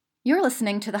You're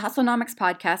listening to the Hustlenomics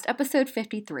Podcast, episode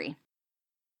 53.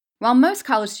 While most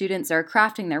college students are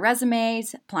crafting their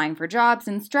resumes, applying for jobs,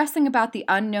 and stressing about the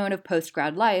unknown of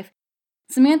post-grad life,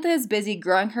 Samantha is busy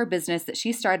growing her business that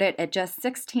she started at just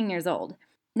 16 years old.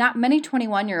 Not many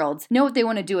 21-year-olds know what they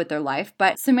want to do with their life,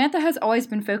 but Samantha has always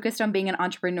been focused on being an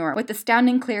entrepreneur with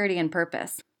astounding clarity and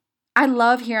purpose. I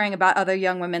love hearing about other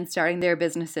young women starting their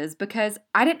businesses because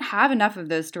I didn't have enough of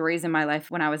those stories in my life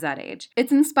when I was that age.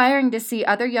 It's inspiring to see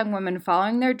other young women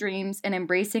following their dreams and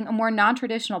embracing a more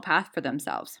non-traditional path for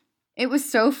themselves. It was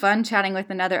so fun chatting with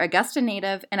another Augusta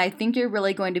native, and I think you're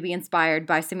really going to be inspired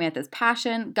by Samantha's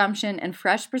passion, gumption, and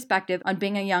fresh perspective on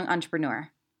being a young entrepreneur.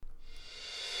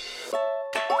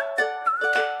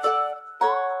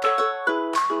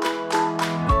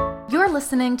 You're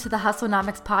listening to the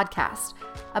Hustlenomics Podcast,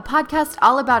 a podcast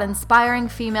all about inspiring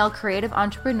female creative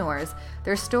entrepreneurs,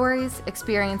 their stories,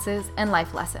 experiences, and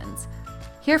life lessons.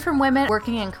 Hear from women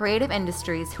working in creative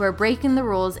industries who are breaking the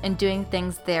rules and doing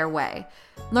things their way.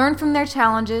 Learn from their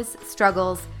challenges,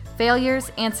 struggles,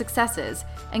 failures, and successes,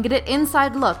 and get an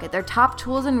inside look at their top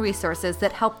tools and resources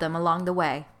that help them along the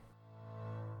way.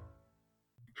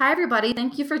 Hi, everybody.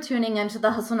 Thank you for tuning into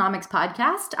the Hustlenomics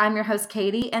Podcast. I'm your host,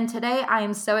 Katie, and today I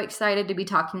am so excited to be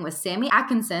talking with Sammy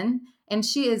Atkinson, and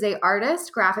she is an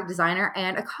artist, graphic designer,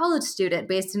 and a college student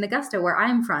based in Augusta, where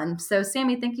I'm from. So,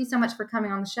 Sammy, thank you so much for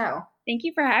coming on the show. Thank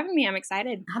you for having me. I'm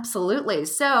excited. Absolutely.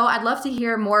 So I'd love to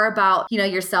hear more about,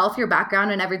 yourself, your background,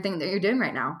 and everything that you're doing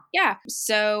right now. Yeah.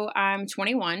 So I'm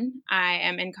 21. I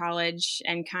am in college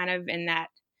and kind of in that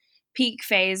peak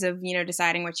phase of,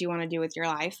 deciding what you want to do with your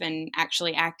life and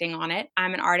actually acting on it.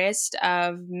 I'm an artist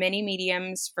of many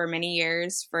mediums for many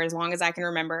years. For as long as I can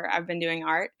remember, I've been doing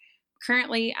art.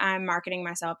 Currently, I'm marketing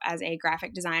myself as a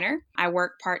graphic designer. I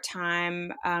work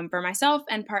part-time for myself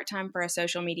and part-time for a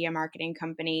social media marketing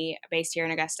company based here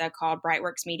in Augusta called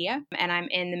Brightworks Media. And I'm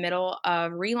in the middle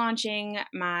of relaunching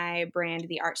my brand,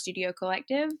 The Art Studio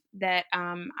Collective, that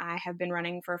I have been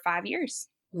running for 5 years.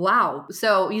 Wow.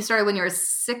 So you started when you were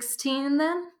 16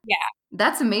 then? Yeah.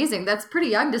 That's amazing. That's pretty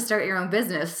young to start your own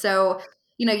business. So,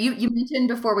 you mentioned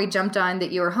before we jumped on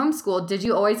that you were homeschooled. Did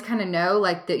you always kind of know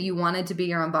that you wanted to be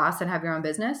your own boss and have your own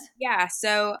business? Yeah.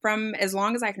 So from as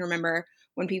long as I can remember,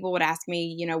 when people would ask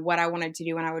me, what I wanted to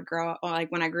do when I would grow up,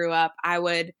 when I grew up, I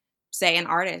would say an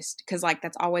artist because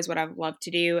that's always what I've loved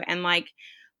to do. And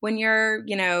when you're,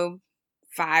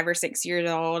 5 or 6 years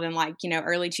old and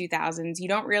early 2000s, you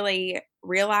don't really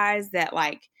realize that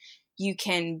you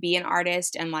can be an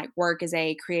artist and work as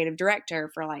a creative director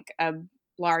for a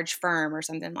large firm or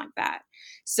something like that.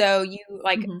 So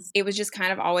it was just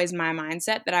kind of always my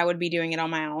mindset that I would be doing it on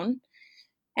my own.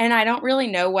 And I don't really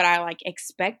know what I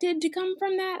expected to come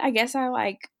from that. I guess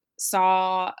I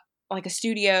saw a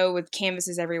studio with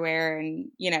canvases everywhere and,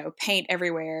 paint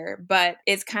everywhere, but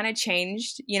it's kind of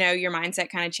changed, your mindset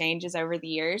kind of changes over the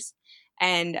years.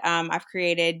 And I've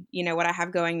created, what I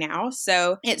have going now.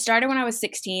 So it started when I was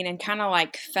 16 and kind of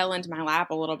fell into my lap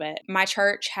a little bit. My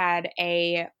church had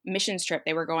a missions trip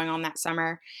they were going on that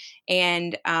summer.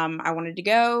 And I wanted to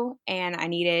go and I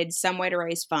needed some way to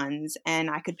raise funds and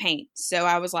I could paint. So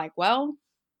I was like, well,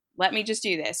 let me just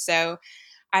do this. So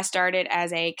I started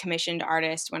as a commissioned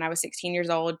artist when I was 16 years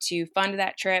old to fund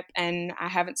that trip, and I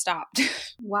haven't stopped.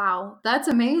 Wow, that's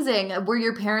amazing. Were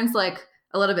your parents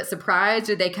a little bit surprised?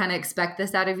 Did they kind of expect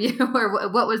this out of you, or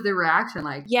what was the reaction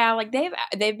like? Yeah,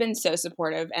 they've been so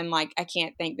supportive, and I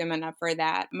can't thank them enough for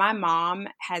that. My mom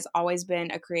has always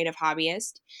been a creative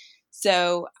hobbyist.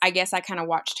 So I guess I kind of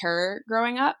watched her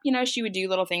growing up. She would do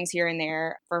little things here and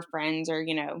there for friends or,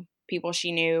 people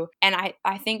she knew. And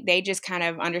I think they just kind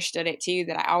of understood it too,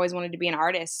 that I always wanted to be an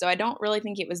artist. So I don't really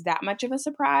think it was that much of a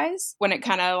surprise when it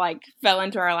kind of fell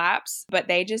into our laps, but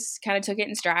they just kind of took it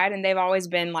in stride and they've always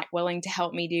been willing to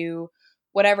help me do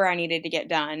whatever I needed to get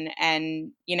done.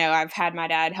 And, I've had my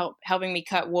dad helping me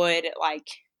cut wood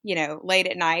late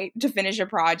at night to finish a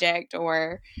project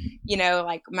or,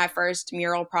 my first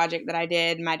mural project that I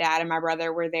did, my dad and my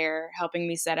brother were there helping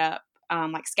me set up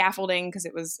scaffolding because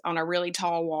it was on a really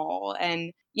tall wall.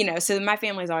 And, so my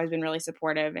family's always been really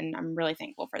supportive and I'm really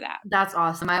thankful for that. That's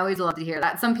awesome. I always love to hear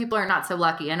that. Some people are not so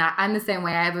lucky and I'm the same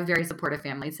way. I have a very supportive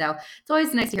family. So it's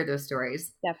always nice to hear those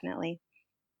stories. Definitely.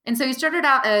 And so you started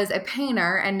out as a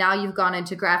painter and now you've gone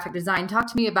into graphic design. Talk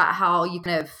to me about how you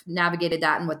kind of navigated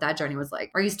that and what that journey was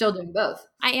like. Are you still doing both?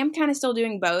 I am kind of still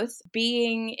doing both.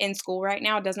 Being in school right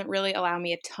now doesn't really allow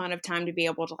me a ton of time to be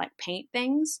able to paint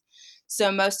things. So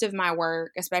most of my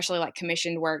work, especially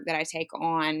commissioned work that I take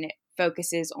on,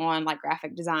 focuses on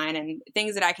graphic design and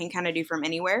things that I can kind of do from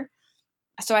anywhere.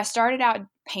 So I started out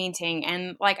painting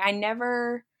and I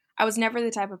never I was never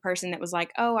the type of person that was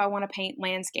like, oh, I want to paint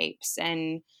landscapes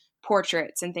and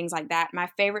portraits and things like that. My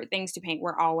favorite things to paint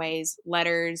were always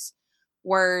letters,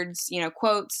 words,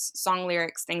 quotes, song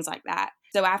lyrics, things like that.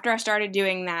 So after I started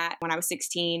doing that when I was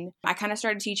 16, I kind of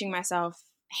started teaching myself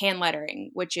hand lettering,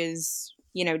 which is,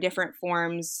 different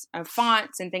forms of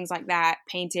fonts and things like that,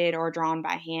 painted or drawn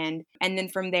by hand. And then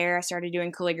from there, I started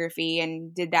doing calligraphy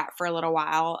and did that for a little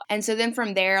while. And so then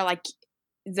from there, like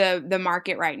the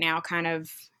market right now kind of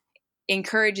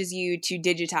encourages you to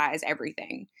digitize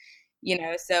everything.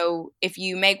 So if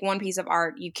you make one piece of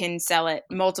art, you can sell it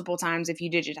multiple times if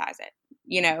you digitize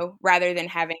it, rather than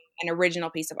having an original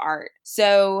piece of art.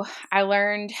 So I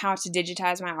learned how to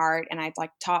digitize my art, and I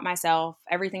taught myself.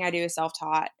 Everything I do is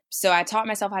self-taught. So I taught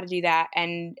myself how to do that,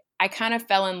 and I kind of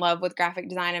fell in love with graphic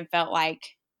design and felt like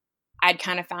I'd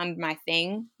kind of found my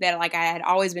thing that I had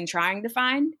always been trying to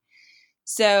find.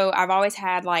 So I've always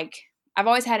had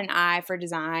an eye for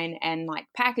design and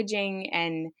packaging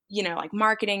and,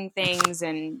 marketing things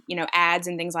and, ads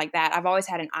and things like that. I've always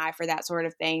had an eye for that sort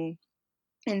of thing.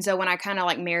 And so when I kind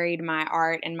of married my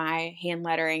art and my hand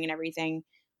lettering and everything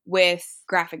with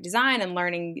graphic design and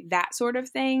learning that sort of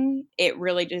thing, it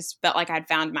really just felt like I'd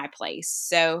found my place.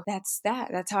 So that's that.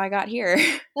 That's how I got here.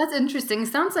 That's interesting.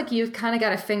 Sounds like you've kind of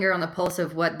got a finger on the pulse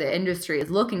of what the industry is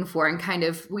looking for and kind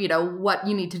of, what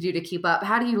you need to do to keep up.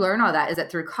 How do you learn all that? Is it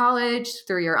through college,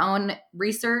 through your own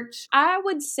research? I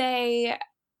would say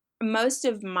most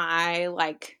of my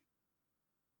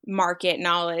market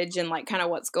knowledge and kind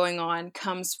of what's going on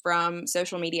comes from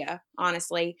social media,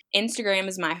 honestly. Instagram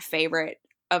is my favorite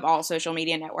of all social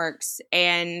media networks.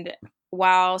 And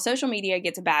while social media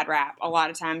gets a bad rap a lot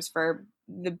of times for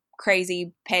the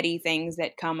crazy petty things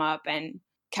that come up and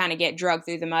kind of get dragged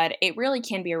through the mud, it really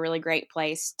can be a really great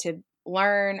place to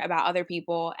learn about other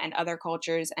people and other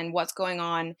cultures and what's going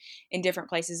on in different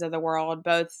places of the world,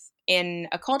 both in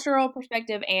a cultural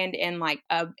perspective and in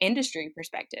a industry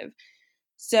perspective.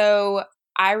 So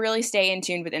I really stay in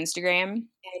tune with Instagram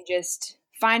and just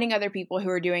finding other people who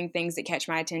are doing things that catch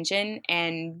my attention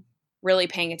and really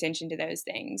paying attention to those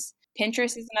things.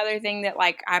 Pinterest is another thing that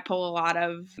I pull a lot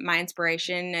of my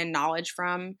inspiration and knowledge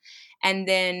from. And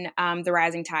then the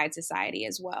Rising Tide Society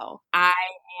as well. I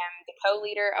am the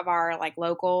co-leader of our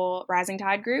local Rising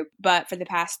Tide group, but for the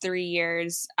past 3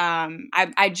 years,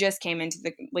 I just came into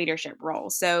the leadership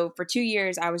role. So for 2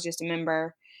 years, I was just a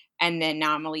member. And then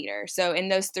now I'm a leader. So in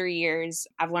those 3 years,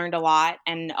 I've learned a lot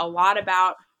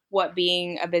about what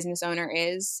being a business owner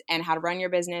is and how to run your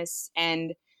business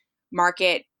and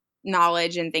market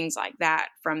knowledge and things like that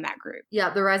from that group. Yeah,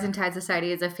 the Rising Tide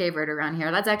Society is a favorite around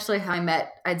here. That's actually how I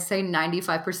met, I'd say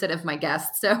 95% of my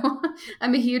guests. So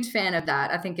I'm a huge fan of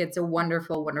that. I think it's a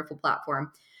wonderful, wonderful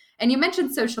platform. And you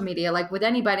mentioned social media, like with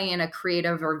anybody in a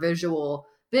creative or visual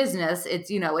business, it's,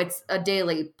 it's a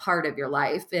daily part of your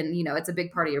life and, it's a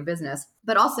big part of your business.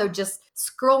 But also just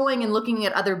scrolling and looking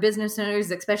at other business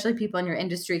owners, especially people in your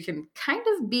industry, can kind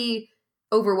of be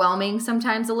overwhelming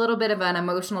sometimes, a little bit of an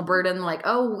emotional burden, like,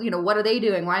 oh, what are they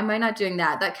doing? Why am I not doing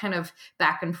that? That kind of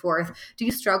back and forth. Do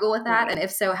you struggle with that? And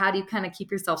if so, how do you kind of keep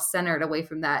yourself centered away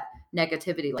from that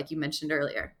negativity, like you mentioned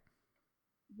earlier?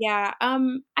 Yeah,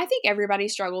 I think everybody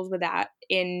struggles with that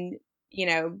in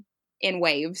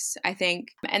waves, I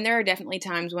think. And there are definitely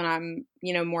times when I'm,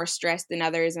 more stressed than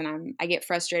others and I get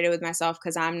frustrated with myself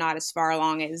because I'm not as far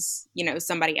along as,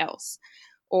 somebody else.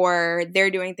 Or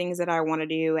they're doing things that I want to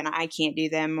do and I can't do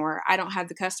them, or I don't have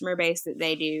the customer base that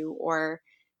they do, or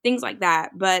things like that.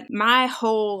 But my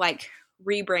whole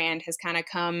rebrand has kind of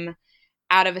come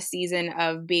out of a season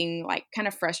of being kind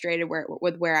of frustrated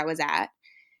with where I was at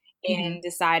and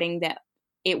deciding that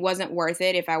it wasn't worth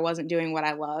it if I wasn't doing what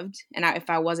I loved and if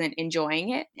I wasn't enjoying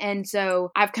it. And so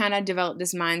I've kind of developed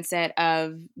this mindset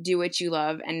of do what you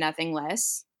love and nothing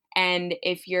less. And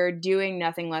if you're doing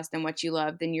nothing less than what you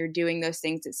love, then you're doing those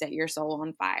things that set your soul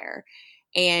on fire.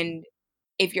 And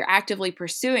if you're actively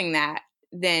pursuing that,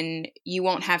 then you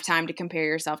won't have time to compare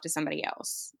yourself to somebody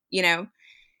else, And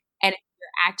if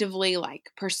you're actively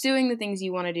pursuing the things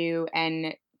you want to do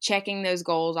and checking those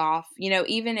goals off,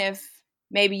 even if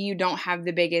maybe you don't have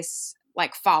the biggest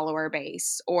follower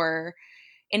base or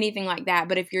anything like that.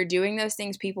 But if you're doing those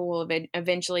things, people will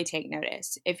eventually take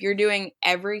notice. If you're doing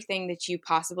everything that you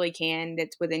possibly can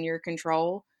that's within your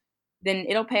control, then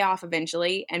it'll pay off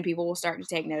eventually and people will start to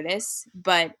take notice.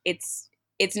 But it's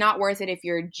not worth it if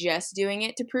you're just doing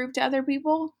it to prove to other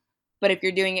people. But if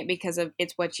you're doing it because of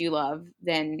it's what you love,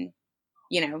 then,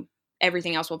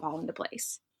 everything else will fall into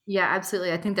place. Yeah,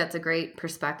 absolutely. I think that's a great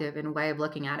perspective and way of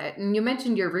looking at it. And you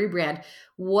mentioned your rebrand.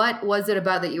 What was it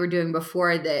about that you were doing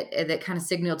before that kind of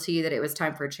signaled to you that it was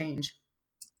time for a change?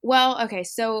 Well, okay,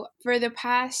 so for the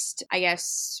past, I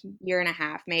guess, year and a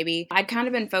half, maybe, I'd kind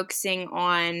of been focusing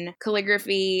on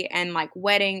calligraphy and like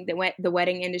the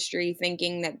wedding industry,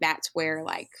 thinking that that's where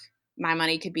like my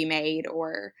money could be made,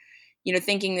 or,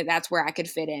 thinking that that's where I could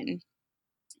fit in.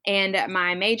 And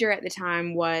my major at the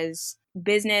time was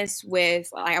business with,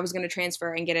 like, I was going to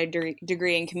transfer and get a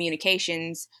degree in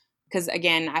communications because,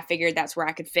 again, I figured that's where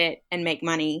I could fit and make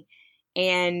money.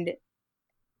 And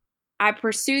I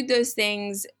pursued those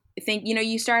things.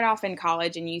 You start off in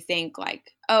college and you think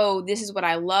like, oh, this is what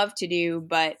I love to do,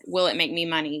 but will it make me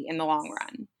money in the long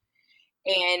run?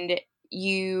 And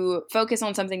you focus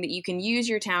on something that you can use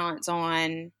your talents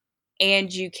on,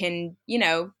 and you can,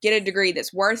 get a degree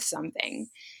that's worth something.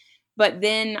 But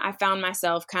then I found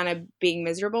myself kind of being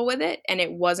miserable with it, and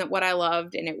it wasn't what I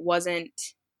loved, and it wasn't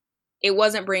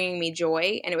bringing me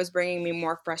joy, and it was bringing me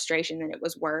more frustration than it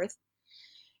was worth.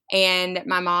 And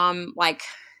my mom, like,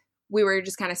 we were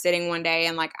just kind of sitting one day,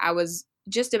 and like I was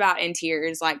just about in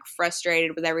tears, like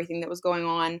frustrated with everything that was going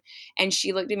on. And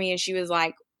she looked at me and she was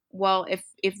like, well,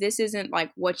 if this isn't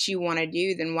like what you want to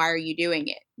do, then why are you doing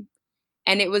it?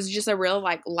 And it was just a real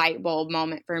like light bulb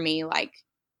moment for me. Like,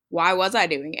 why was I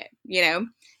doing it?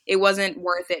 It wasn't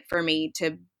worth it for me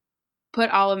to put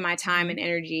all of my time and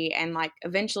energy and like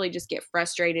eventually just get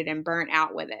frustrated and burnt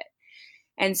out with it.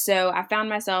 And so I found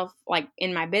myself like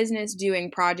in my business doing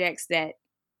projects that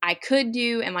I could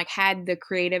do and like had the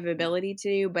creative ability to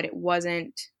do, but it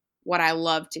wasn't what I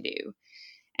love to do.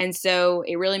 And so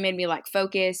it really made me like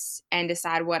focus and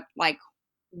decide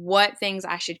what things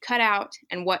I should cut out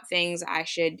and what things I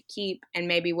should keep, and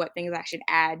maybe what things I should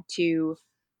add to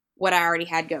what I already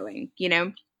had going.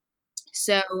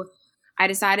 So I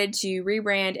decided to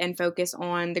rebrand and focus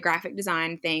on the graphic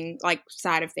design thing, like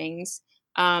side of things.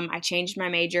 I changed my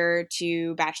major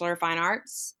to Bachelor of Fine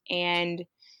Arts. And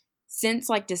since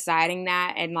like deciding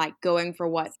that and like going for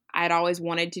what I'd always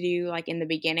wanted to do, like in the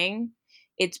beginning,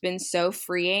 it's been so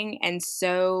freeing, and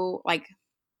so like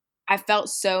I felt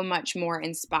so much more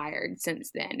inspired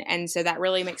since then. And so that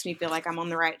really makes me feel like I'm on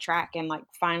the right track and like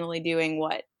finally doing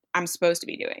what I'm supposed to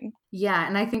be doing. Yeah,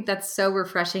 and I think that's so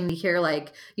refreshing to hear.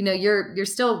 Like, you're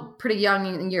still pretty young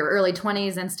in your early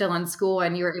 20s and still in school,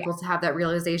 and you were able to have that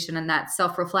realization and that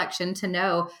self-reflection to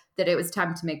know that it was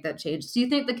time to make that change. Do you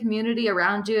think the community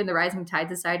around you and the Rising Tide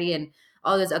Society and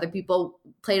all those other people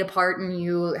played a part in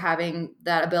you having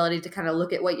that ability to kind of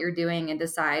look at what you're doing and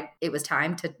decide it was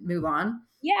time to move on?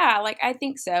 Yeah, like I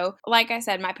think so. Like I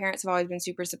said, my parents have always been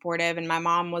super supportive, and my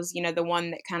mom was, the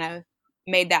one that kind of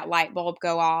made that light bulb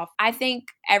go off. I think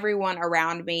everyone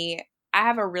around me, I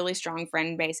have a really strong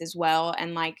friend base as well,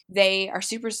 and like they are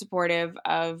super supportive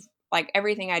of like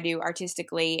everything I do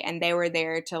artistically, and they were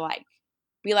there to like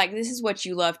be like, this is what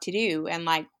you love to do, and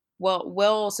like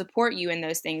we'll support you in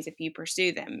those things if you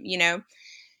pursue them.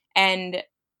 And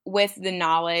with the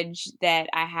knowledge that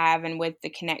I have and with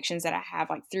the connections that I have,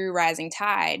 like through Rising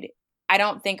Tide, I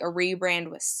don't think a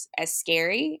rebrand was as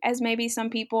scary as maybe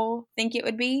some people think it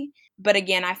would be. But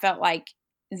again, I felt like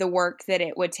the work that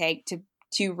it would take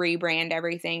to rebrand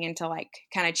everything and to like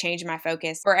kind of change my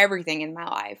focus for everything in my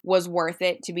life was worth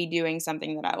it to be doing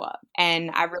something that I love.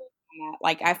 And I really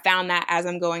like I found that as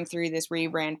I'm going through this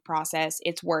rebrand process,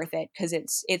 it's worth it because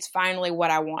it's finally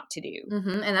what I want to do.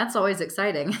 And that's always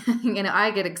exciting.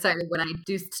 I get excited when I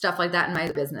do stuff like that in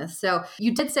my business. So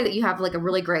you did say that you have like a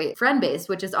really great friend base,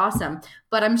 which is awesome.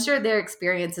 But I'm sure their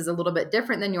experience is a little bit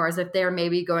different than yours if they're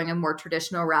maybe going a more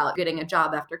traditional route, getting a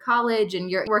job after college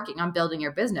and you're working on building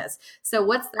your business. So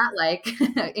what's that like,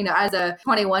 as a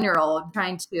 21-year-old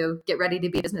trying to get ready to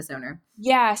be a business owner?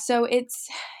 Yeah, so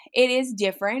it is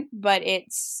different, but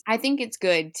I think it's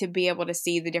good to be able to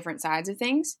see the different sides of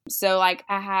things. So like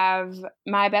I have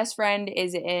my best friend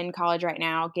is in college right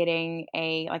now getting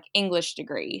a like English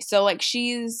degree. So like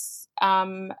she's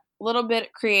a little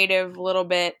bit creative, a little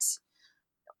bit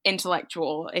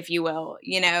intellectual, if you will.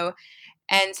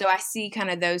 And so I see kind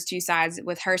of those two sides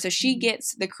with her. So she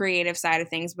gets the creative side of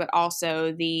things, but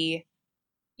also the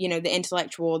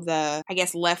intellectual, the, I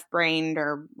guess, left brained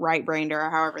or right brained or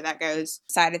however that goes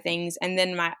side of things. And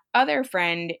then my other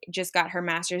friend just got her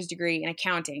master's degree in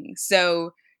accounting.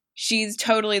 So she's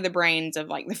totally the brains of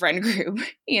like the friend group.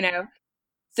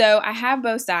 So I have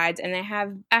both sides, and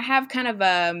I have kind of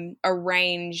a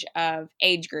range of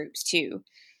age groups too.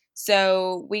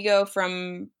 So we go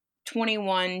from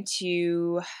 21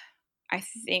 to I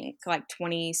think like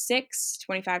 26,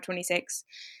 25, 26.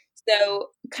 So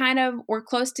kind of we're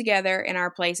close together in our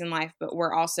place in life, but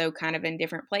we're also kind of in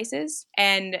different places.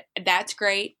 And that's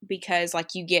great because like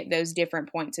you get those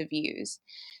different points of views.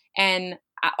 And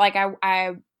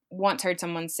I once heard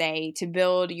someone say to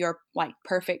build your like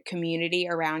perfect community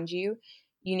around you,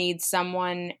 you need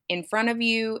someone in front of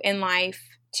you in life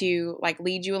to like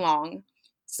lead you along,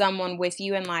 someone with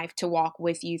you in life to walk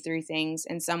with you through things,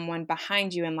 and someone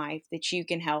behind you in life that you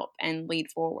can help and lead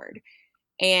forward.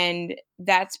 And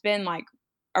that's been like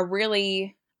a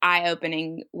really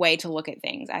eye-opening way to look at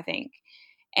things, I think.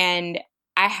 And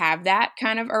I have that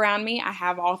kind of around me. I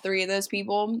have all three of those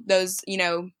people, those,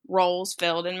 roles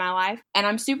filled in my life. And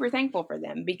I'm super thankful for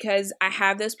them because I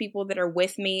have those people that are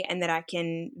with me and that I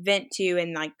can vent to,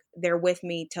 and like they're with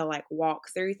me to like walk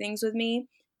through things with me.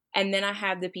 And then I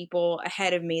have the people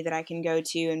ahead of me that I can go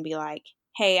to and be like,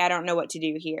 hey, I don't know what to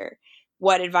do here.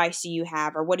 What advice do you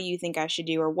have? Or what do you think I should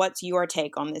do? Or what's your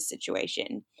take on this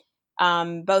situation?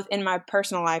 Both in my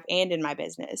personal life and in my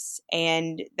business.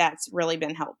 And that's really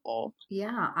been helpful.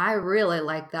 Yeah, I really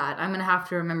like that. I'm going to have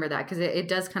to remember that because it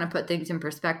does kind of put things in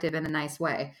perspective in a nice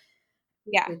way.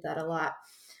 Yeah. I appreciate that a lot.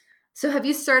 So have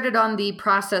you started on the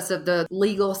process of the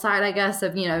legal side, I guess,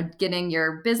 of, getting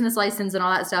your business license and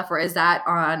all that stuff, or is that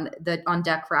on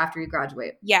deck for after you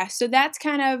graduate? Yeah, so that's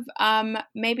kind of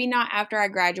maybe not after I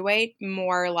graduate,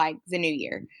 more like the new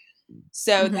year.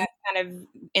 So that's kind of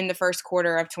in the first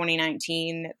quarter of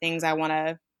 2019, things I want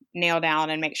to nail down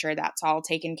and make sure that's all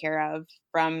taken care of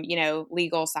from,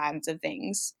 legal sides of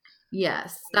things.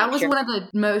 Yes, that was one of the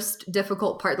most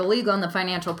difficult part. The legal and the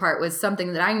financial part was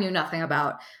something that I knew nothing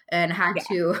about and had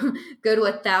to go to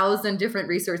 1,000 different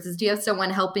resources. Do you have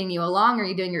someone helping you along? Or are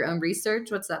you doing your own research?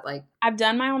 What's that like? I've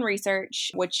done my own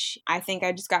research, which I think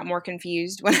I just got more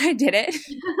confused when I did it.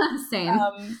 Same.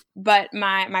 But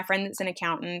my friend that's an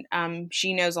accountant,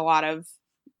 she knows a lot of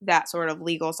that sort of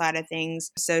legal side of things.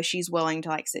 So she's willing to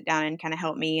like sit down and kind of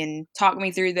help me and talk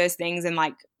me through those things and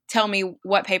like tell me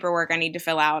what paperwork I need to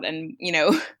fill out and,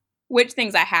 which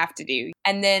things I have to do.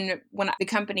 And then when the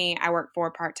company I work for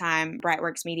part-time,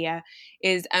 Brightworks Media,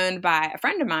 is owned by a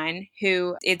friend of mine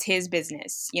who it's his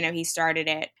business. He started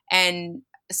it. And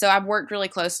so I've worked really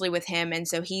closely with him. And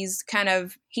so he's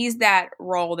that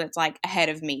role that's like ahead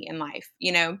of me in life,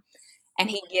 and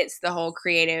he gets the whole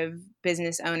creative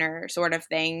business owner sort of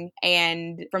thing.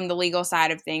 And from the legal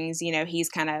side of things, he's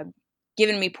kind of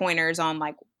given me pointers on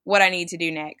like what I need to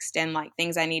do next and like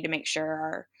things I need to make sure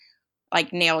are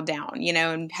like nailed down,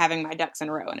 and having my ducks in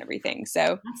a row and everything.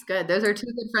 So that's good. Those are two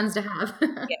good friends to have.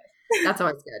 Yeah. That's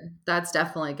always good. That's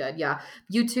definitely good. Yeah.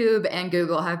 YouTube and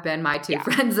Google have been my two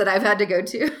friends that I've had to go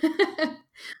to.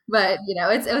 But,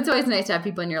 it's always nice to have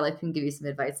people in your life who can give you some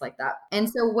advice like that. And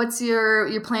so what's your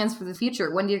plans for the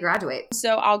future? When do you graduate?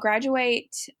 So I'll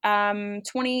graduate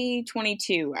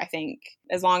 2022, I think,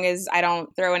 as long as I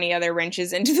don't throw any other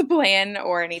wrenches into the plan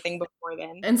or anything before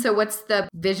then. And so what's the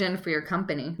vision for your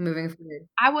company moving forward?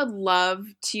 I would love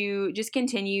to just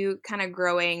continue kind of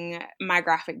growing my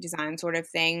graphic design sort of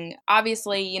thing.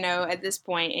 Obviously, at this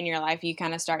point in your life, you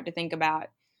kind of start to think about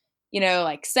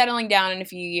like settling down in a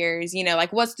few years,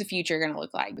 like what's the future going to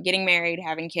look like? Getting married,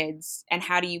 having kids, and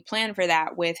how do you plan for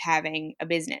that with having a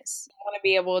business? You want to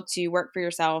be able to work for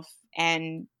yourself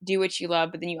and do what you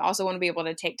love, but then you also want to be able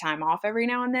to take time off every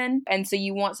now and then. And so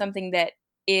you want something that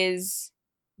is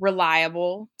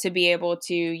reliable to be able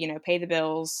to, pay the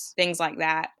bills, things like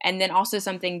that. And then also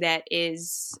something that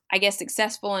is, I guess,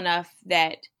 successful enough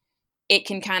that it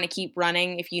can kind of keep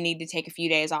running if you need to take a few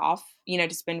days off,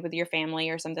 to spend with your family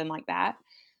or something like that.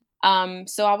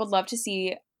 So I would love to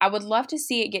see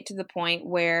it get to the point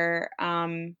where,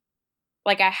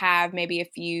 like I have maybe a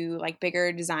few like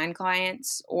bigger design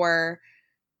clients or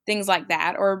things like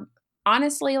that. Or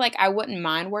honestly, like I wouldn't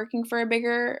mind working for a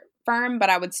bigger firm, but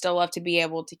I would still love to be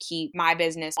able to keep my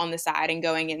business on the side and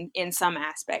going in some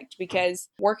aspect, because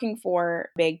working for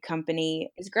a big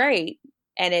company is great.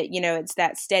 And it's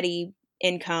that steady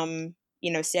income,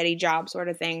 steady job sort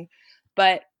of thing.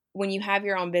 But when you have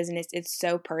your own business, it's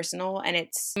so personal and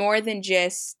it's more than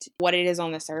just what it is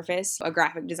on the surface, a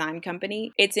graphic design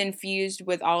company. It's infused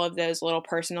with all of those little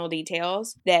personal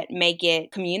details that make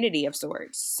it community of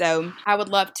sorts. So I would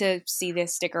love to see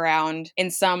this stick around in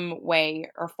some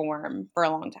way or form for a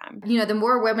long time. The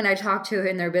more women I talk to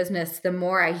in their business, the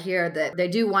more I hear that they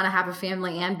do want to have a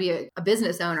family and be a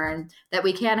business owner, and that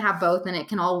we can have both and it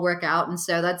can all work out. And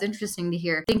so that's interesting to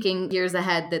hear, thinking years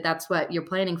ahead that that's what you're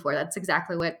planning for. That's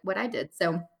exactly what I did.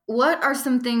 So what are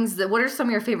some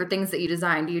of your favorite things that you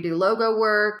design? Do you do logo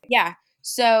work? Yeah.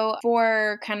 So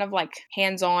for kind of like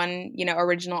hands-on,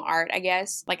 original art, I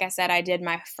guess, like I said, I did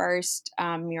my first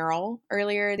mural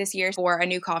earlier this year for a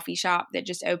new coffee shop that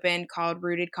just opened called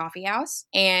Rooted Coffee House.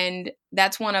 And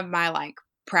that's one of my like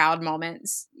proud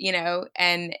moments,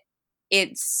 and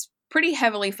it's pretty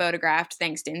heavily photographed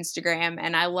thanks to Instagram.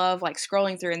 And I love like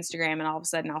scrolling through Instagram and all of a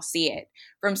sudden I'll see it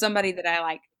from somebody that I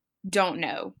like don't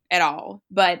know at all,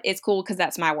 but it's cool because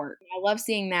that's my work. I love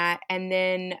seeing that. And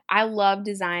then I love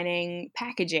designing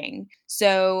packaging.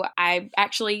 So I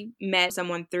actually met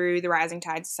someone through the Rising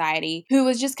Tide Society who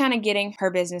was just kind of getting her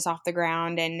business off the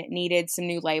ground and needed some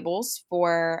new labels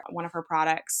for one of her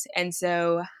products. And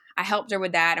so I helped her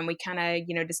with that, and we kind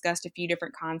of, discussed a few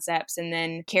different concepts and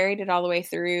then carried it all the way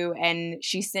through. And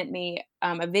she sent me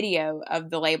a video of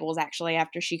the labels actually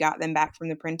after she got them back from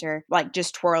the printer, like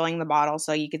just twirling the bottle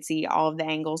so you could see all of the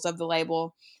angles of the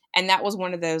label. And that was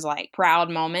one of those like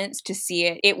proud moments to see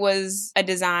it. It was a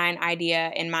design idea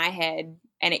in my head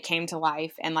and it came to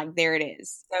life and like there it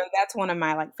is. So that's one of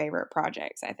my like favorite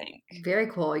projects, I think. Very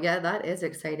cool. Yeah, that is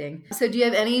exciting. So do you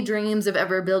have any dreams of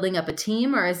ever building up a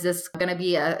team, or is this going to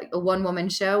be a one-woman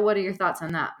show? What are your thoughts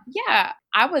on that? Yeah,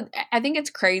 I think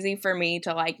it's crazy for me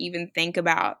to like even think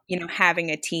about, having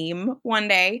a team one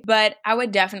day, but I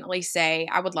would definitely say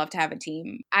I would love to have a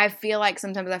team. I feel like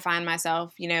sometimes I find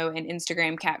myself, in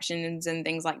Instagram captions and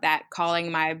things like that,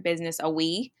 calling my business a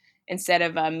we instead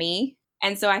of a me.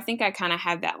 And so I think I kind of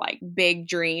have that like big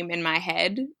dream in my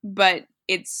head, but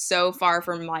it's so far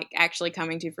from like actually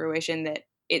coming to fruition that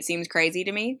it seems crazy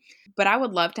to me. But I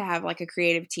would love to have like a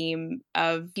creative team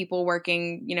of people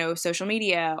working, social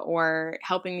media or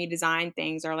helping me design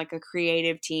things, or like a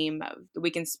creative team of we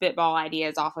can spitball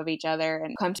ideas off of each other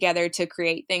and come together to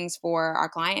create things for our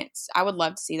clients. I would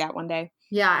love to see that one day.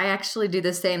 Yeah, I actually do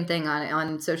the same thing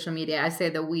on social media. I say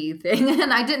the we thing,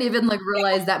 and I didn't even like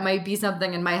realize that might be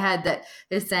something in my head that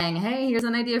is saying, "Hey, here's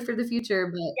an idea for the future."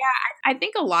 But yeah, I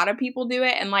think a lot of people do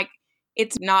it, and like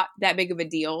it's not that big of a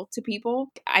deal to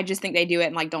people. I just think they do it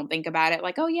and like don't think about it.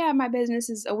 Like, oh yeah, my business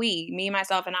is a we, me,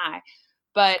 myself, and I.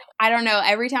 But I don't know.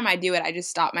 Every time I do it, I just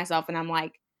stop myself and I'm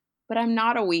like, but I'm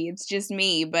not a we. It's just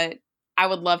me. But I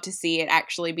would love to see it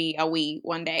actually be a we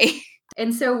one day.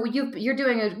 And so you're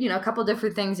doing a couple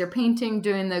different things. You're painting,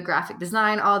 doing the graphic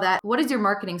design, all that. What is your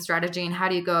marketing strategy, and how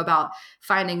do you go about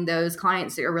finding those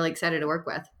clients that you're really excited to work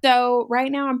with? So right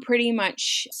now I'm pretty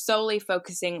much solely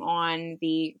focusing on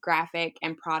the graphic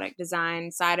and product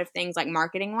design side of things, like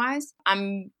marketing wise.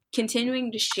 I'm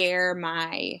continuing to share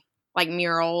my like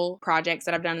mural projects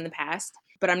that I've done in the past,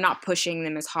 but I'm not pushing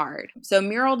them as hard. So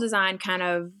mural design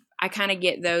I kind of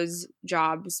get those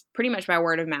jobs pretty much by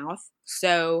word of mouth.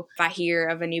 So if I hear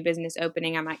of a new business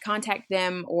opening, I might contact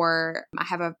them, or I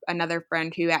have another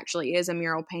friend who actually is a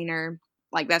mural painter.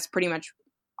 Like that's pretty much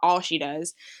all she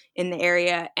does in the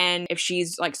area. And if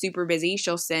she's like super busy,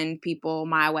 she'll send people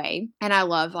my way. And I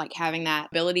love like having that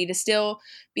ability to still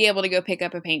be able to go pick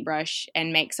up a paintbrush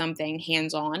and make something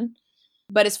hands-on.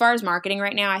 But as far as marketing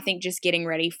right now, I think just getting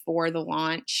ready for the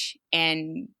launch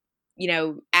and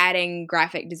adding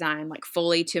graphic design like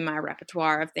fully to my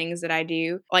repertoire of things that I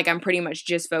do. Like I'm pretty much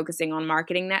just focusing on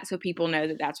marketing that so people know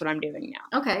that that's what I'm doing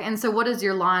now. Okay. And so what is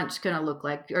your launch going to look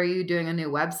like? Are you doing a new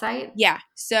website? Yeah.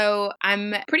 So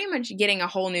I'm pretty much getting a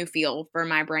whole new feel for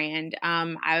my brand.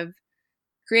 I've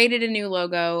created a new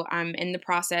logo. I'm in the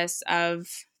process of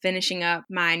finishing up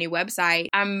my new website.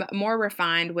 I'm more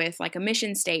refined with like a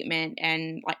mission statement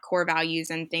and like core values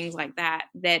and things like that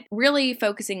really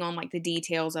focusing on like the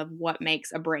details of what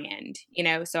makes a brand,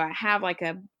 So I have like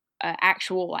a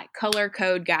actual like color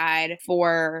code guide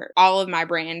for all of my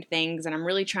brand things, and I'm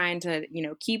really trying to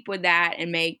keep with that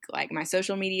and make like my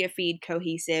social media feed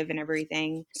cohesive and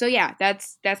everything. So yeah,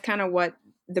 that's kind of what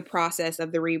the process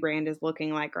of the rebrand is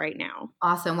looking like right now.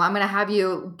 Awesome. Well, I'm going to have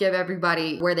you give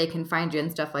everybody where they can find you and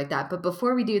stuff like that. But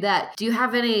before we do that, do you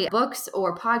have any books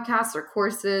or podcasts or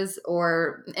courses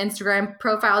or Instagram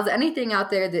profiles, anything out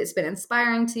there that's been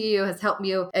inspiring to you, has helped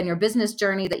you in your business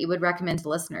journey that you would recommend to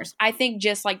listeners? I think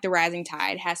just like the Rising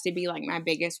Tide has to be like my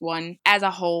biggest one. As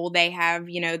a whole, they have,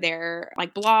 their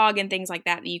like blog and things like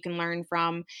that you can learn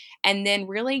from, and then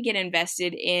really get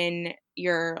invested in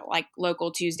your like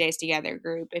local Tuesdays Together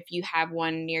group if you have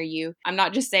one near you. I'm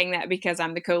not just saying that because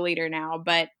I'm the co-leader now,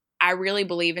 but I really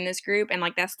believe in this group, and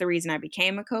like that's the reason I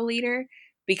became a co-leader,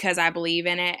 because I believe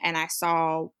in it and I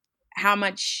saw how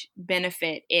much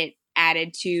benefit it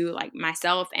added to like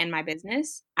myself and my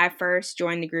business. I first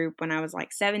joined the group when I was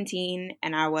like 17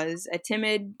 and I was a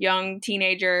timid young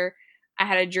teenager. I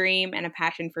had a dream and a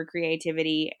passion for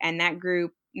creativity, and that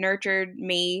group nurtured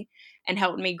me and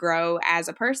helped me grow as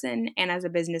a person and as a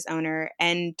business owner,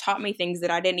 and taught me things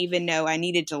that I didn't even know I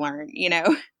needed to learn,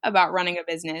 about running a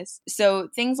business. So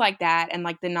things like that, and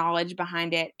like the knowledge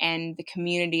behind it and the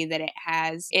community that it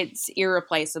has, it's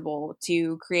irreplaceable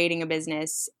to creating a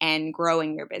business and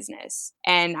growing your business.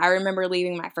 And I remember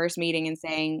leaving my first meeting and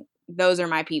saying, those are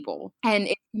my people. And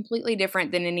it's completely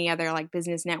different than any other like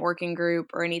business networking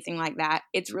group or anything like that.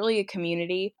 It's really a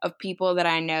community of people that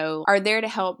I know are there to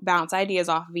help bounce ideas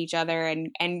off of each other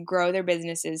and grow their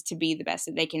businesses to be the best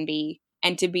that they can be,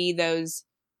 and to be those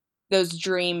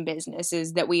dream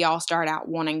businesses that we all start out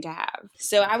wanting to have.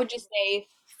 So I would just say,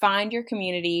 find your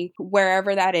community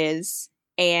wherever that is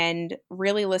and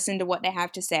really listen to what they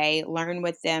have to say, learn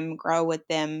with them, grow with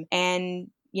them. And,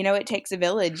 it takes a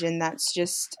village. And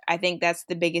I think that's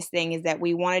the biggest thing, is that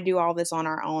we want to do all this on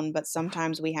our own, but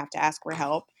sometimes we have to ask for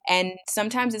help. And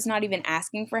sometimes it's not even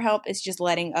asking for help. It's just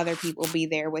letting other people be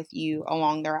there with you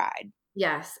along the ride.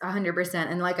 Yes,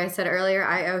 100%. And like I said earlier,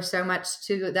 I owe so much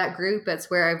to that group. It's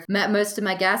where I've met most of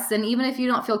my guests. And even if you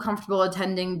don't feel comfortable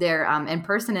attending their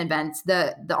in-person events,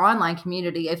 the online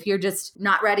community, if you're just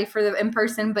not ready for the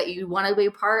in-person, but you want to be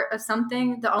part of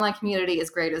something, the online community is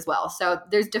great as well. So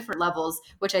there's different levels,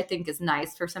 which I think is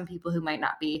nice for some people who might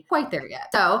not be quite there yet.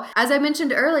 So as I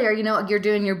mentioned earlier, you're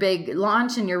doing your big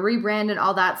launch and your rebrand and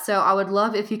all that. So I would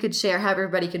love if you could share how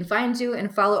everybody can find you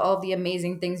and follow all the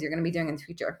amazing things you're going to be doing in the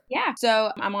future. Yeah.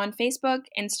 So I'm on Facebook,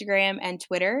 Instagram, and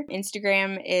Twitter.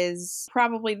 Instagram is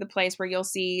probably the place where you'll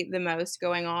see the most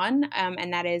going on,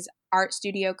 and that is Art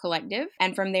Studio Collective.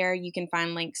 And from there, you can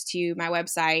find links to my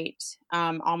website,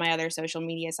 all my other social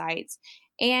media sites,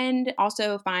 and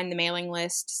also find the mailing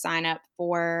list, sign up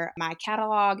for my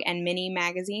catalog and mini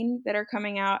magazine that are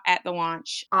coming out at the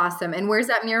launch. Awesome. And where's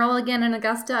that mural again in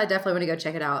Augusta? I definitely want to go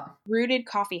check it out. Rooted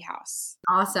Coffee House.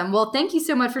 Awesome. Well, thank you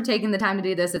so much for taking the time to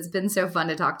do this. It's been so fun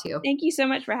to talk to you. Thank you so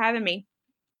much for having me.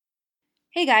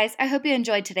 Hey guys, I hope you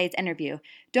enjoyed today's interview.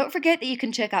 Don't forget that you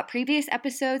can check out previous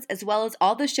episodes as well as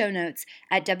all the show notes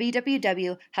at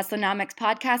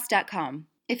www.hustlenomicspodcast.com.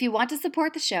 If you want to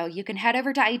support the show, you can head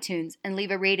over to iTunes and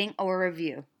leave a rating or a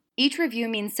review. Each review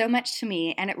means so much to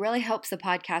me, and it really helps the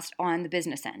podcast on the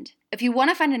business end. If you want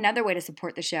to find another way to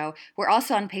support the show, we're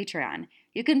also on Patreon.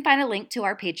 You can find a link to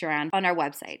our Patreon on our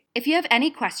website. If you have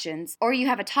any questions or you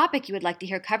have a topic you would like to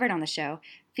hear covered on the show,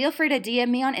 feel free to DM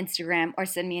me on Instagram or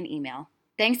send me an email.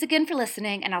 Thanks again for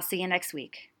listening, and I'll see you next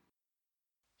week.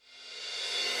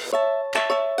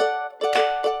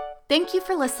 Thank you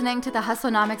for listening to the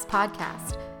Hustlenomics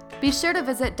Podcast. Be sure to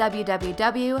visit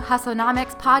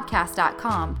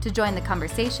www.hustlenomicspodcast.com to join the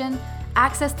conversation,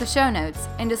 access the show notes,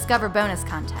 and discover bonus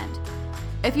content.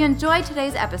 If you enjoyed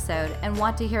today's episode and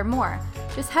want to hear more,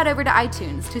 just head over to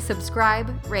iTunes to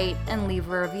subscribe, rate, and leave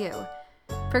a review.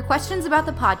 For questions about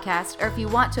the podcast, or if you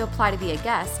want to apply to be a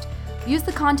guest, use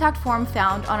the contact form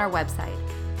found on our website.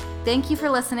 Thank you for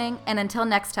listening, and until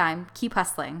next time, keep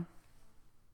hustling.